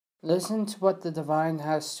Listen to what the divine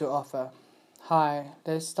has to offer. Hi,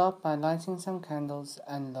 let's start by lighting some candles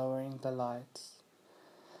and lowering the lights.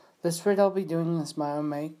 The spread I'll be doing is my own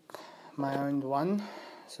make, my own one.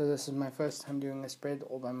 So this is my first time doing a spread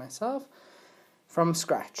all by myself from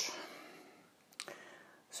scratch.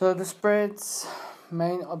 So the spread's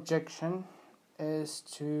main objection is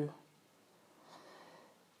to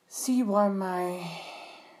see why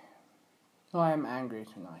I'm angry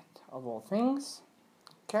tonight, of all things.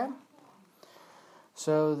 Okay?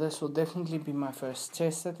 So this will definitely be my first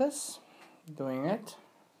test at this, doing it.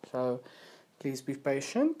 So please be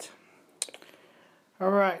patient.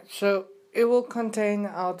 Alright, so it will contain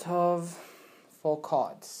out of 4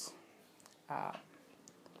 cards.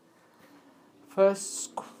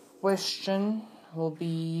 First question will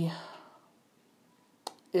be,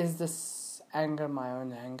 is this anger my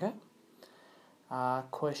own anger?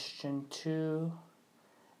 Question 2,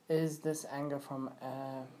 is this anger from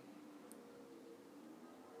a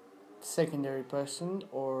secondary person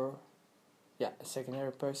a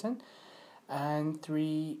secondary person? And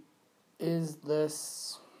 3, is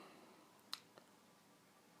this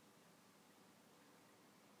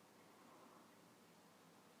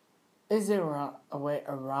is there a way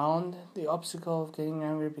around the obstacle of getting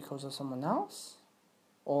angry because of someone else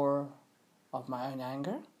or of my own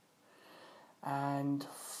anger? And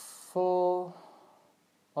 4,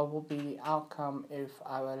 what will be the outcome if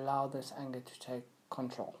I allow this anger to take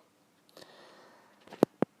control?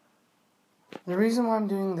 The reason why I'm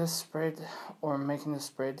doing this spread or making this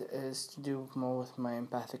spread is to do more with my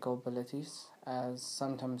empathical abilities, as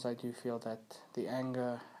sometimes I do feel that the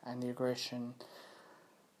anger and the aggression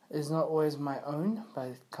is not always my own, but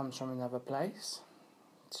it comes from another place.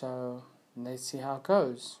 So let's see how it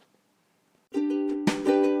goes.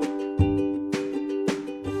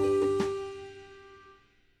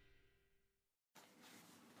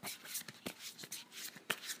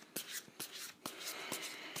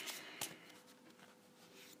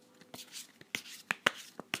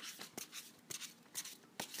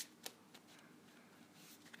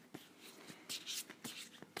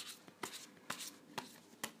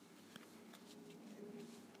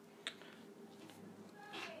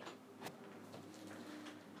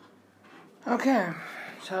 Okay,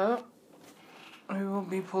 so we will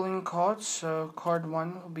be pulling cards. So card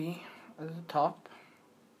 1 will be at the top.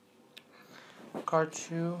 Card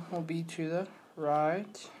 2 will be to the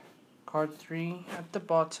right. Card 3 at the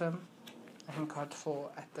bottom. And card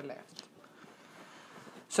 4 at the left.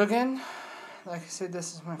 So again, like I said,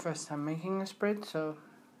 this is my first time making a spread. So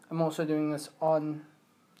I'm also doing this on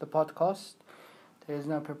the podcast. There is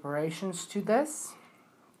no preparations to this.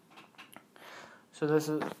 So this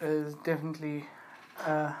is definitely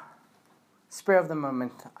a spur of the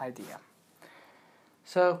moment idea.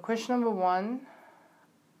 So question number 1,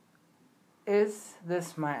 is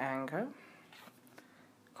this my anger?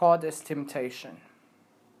 Card is temptation.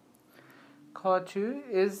 Card 2,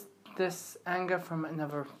 is this anger from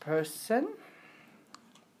another person?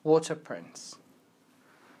 Water prince.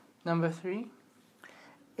 Number 3,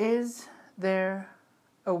 is there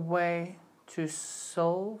a way to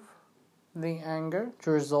resolve the anger?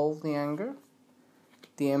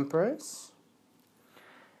 The Empress.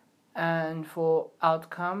 And for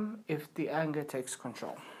outcome, if the anger takes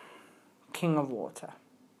control, King of Water.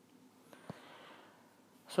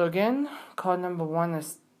 So again, card number 1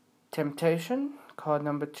 is temptation, card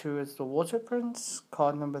number 2 is the Water Prince,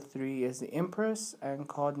 card number 3 is the Empress, and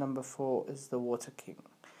card number 4 is the Water King.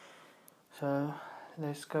 So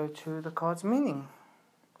let's go to the card's meaning.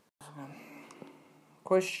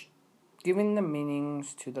 Giving the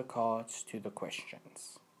meanings to the cards to the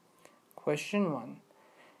questions. Question 1.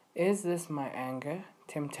 Is this my anger?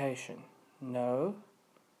 Temptation. No,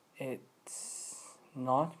 it's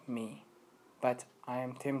not me, but I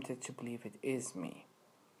am tempted to believe it is me.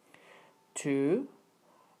 2.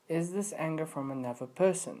 Is this anger from another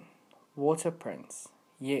person? Water Prince.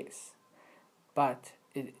 Yes, but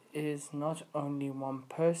it is not only one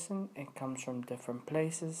person, it comes from different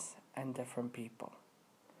places and different people.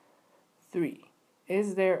 3.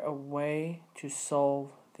 Is there a way to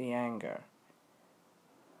solve the anger?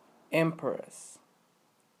 Empress.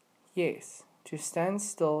 Yes, to stand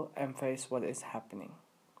still and face what is happening.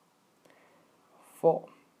 4.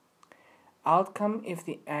 Outcome if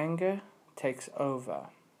the anger takes over.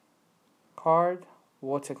 Card,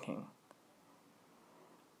 Water King.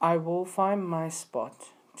 I will find my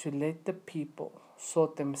spot to let the people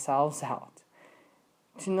sort themselves out,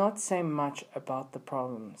 to not say much about the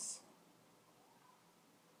problems.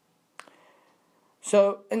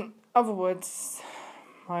 So, in other words,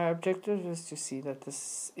 my objective is to see that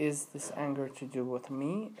this anger to do with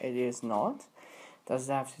me. It is not. Does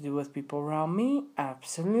it have to do with people around me?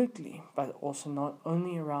 Absolutely. But also not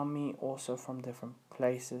only around me, also from different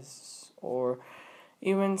places or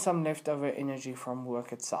even some leftover energy from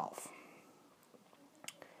work itself.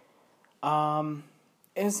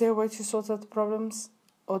 Is there a way to sort out the problems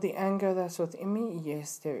or the anger that's within me?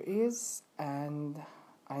 Yes, there is. And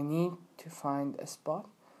I need to find a spot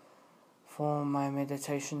for my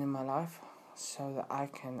meditation in my life so that I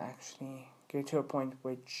can actually get to a point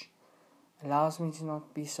which allows me to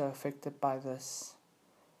not be so affected by this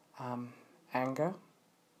anger.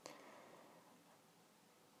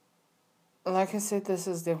 Like I said, this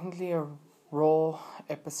is definitely a raw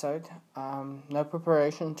episode. No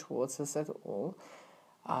preparation towards this at all.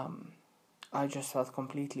 I just felt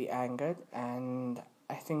completely angered, and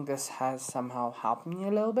I think this has somehow helped me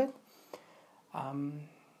a little bit.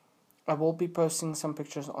 I will be posting some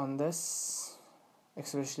pictures on this,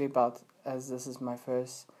 especially about as this is my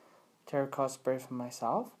first tarot card spray for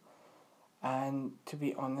myself. And to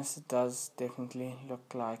be honest, it does definitely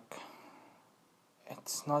look like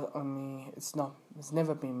it's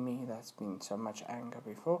never been me that's been so much anger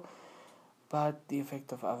before, but the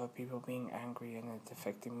effect of other people being angry and it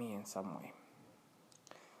affecting me in some way.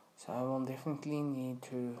 So I will definitely need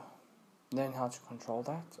to learn how to control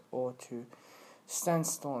that, or to stand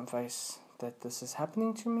still and face that this is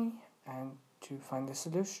happening to me and to find a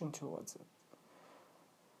solution towards it.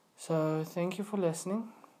 So thank you for listening.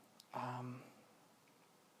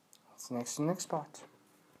 It's next part.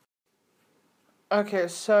 Okay,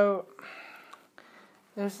 so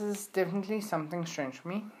this is definitely something strange for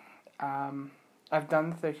me. I've done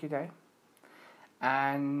the 30 day,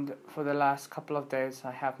 and for the last couple of days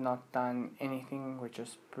I have not done anything which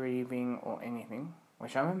is breathing or anything,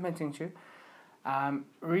 which I'm admitting to.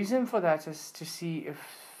 Reason for that is to see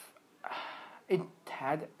if it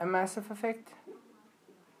had a massive effect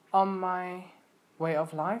on my way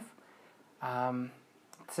of life.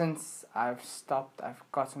 Since I've stopped, I've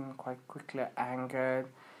gotten quite quickly angered.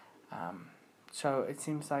 So it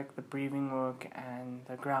seems like the breathing work and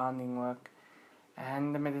the grounding work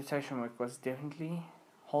and the meditation work was definitely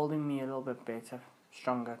holding me a little bit better,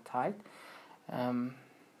 stronger, tight.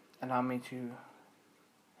 Allow me to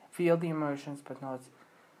feel the emotions but not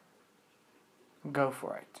go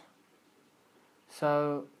for it.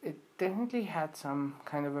 So it definitely had some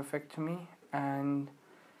kind of effect to me, and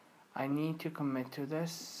I need to commit to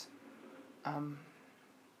this,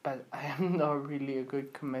 but I am not really a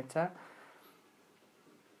good committer,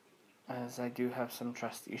 as I do have some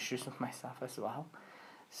trust issues with myself as well.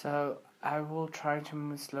 So I will try to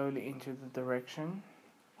move slowly into the direction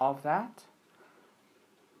of that.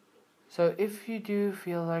 So if you do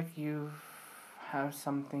feel like you have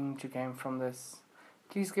something to gain from this,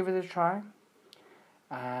 please give it a try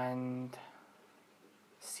and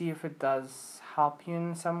see if it does help you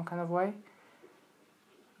in some kind of way,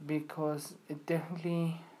 because it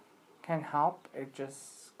definitely can help. It's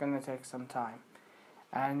just gonna take some time,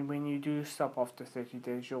 and when you do stop after 30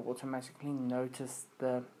 days, you'll automatically notice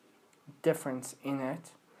the difference in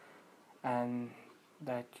it, and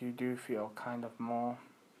that you do feel kind of more,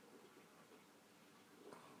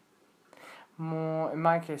 in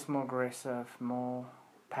my case, more aggressive, more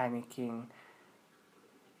panicking.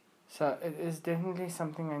 So it is definitely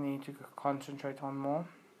something I need to concentrate on more,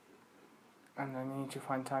 and I need to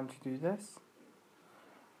find time to do this.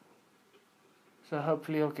 So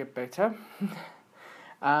hopefully it'll get better.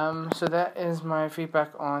 So that is my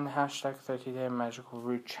feedback on hashtag 30-day magical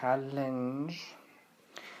root challenge,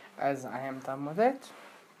 as I am done with it.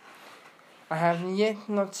 I have yet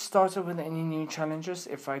not started with any new challenges.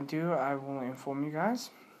 If I do, I will inform you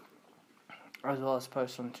guys, as well as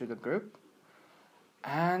post onto the group.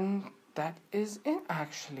 And that is it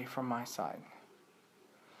actually from my side.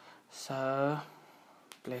 So,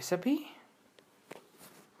 blessed be.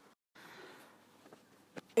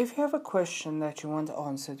 If you have a question that you want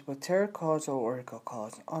answered with tarot cards or oracle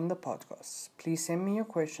cards on the podcast, please send me your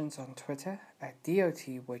questions on Twitter at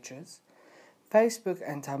DOTWitches, Facebook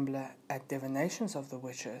and Tumblr at Divinations of the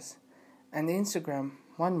Witches, and Instagram,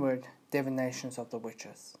 one word, Divinations of the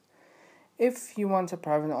Witches. If you want a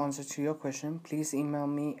private answer to your question, please email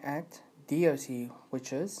me at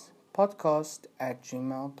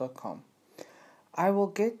dotwitchespodcast@gmail.com. I will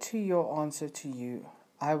get your answer to you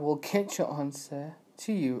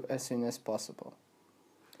as soon as possible.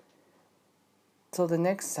 Till the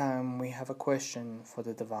next time we have a question for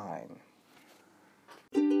the divine.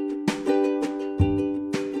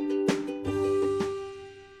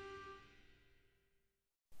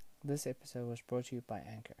 This episode was brought to you by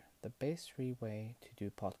Anchor. the best free way to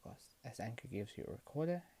do podcasts, as Anchor gives you a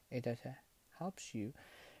recorder, editor, helps you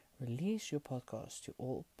release your podcast to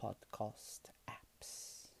all podcast apps.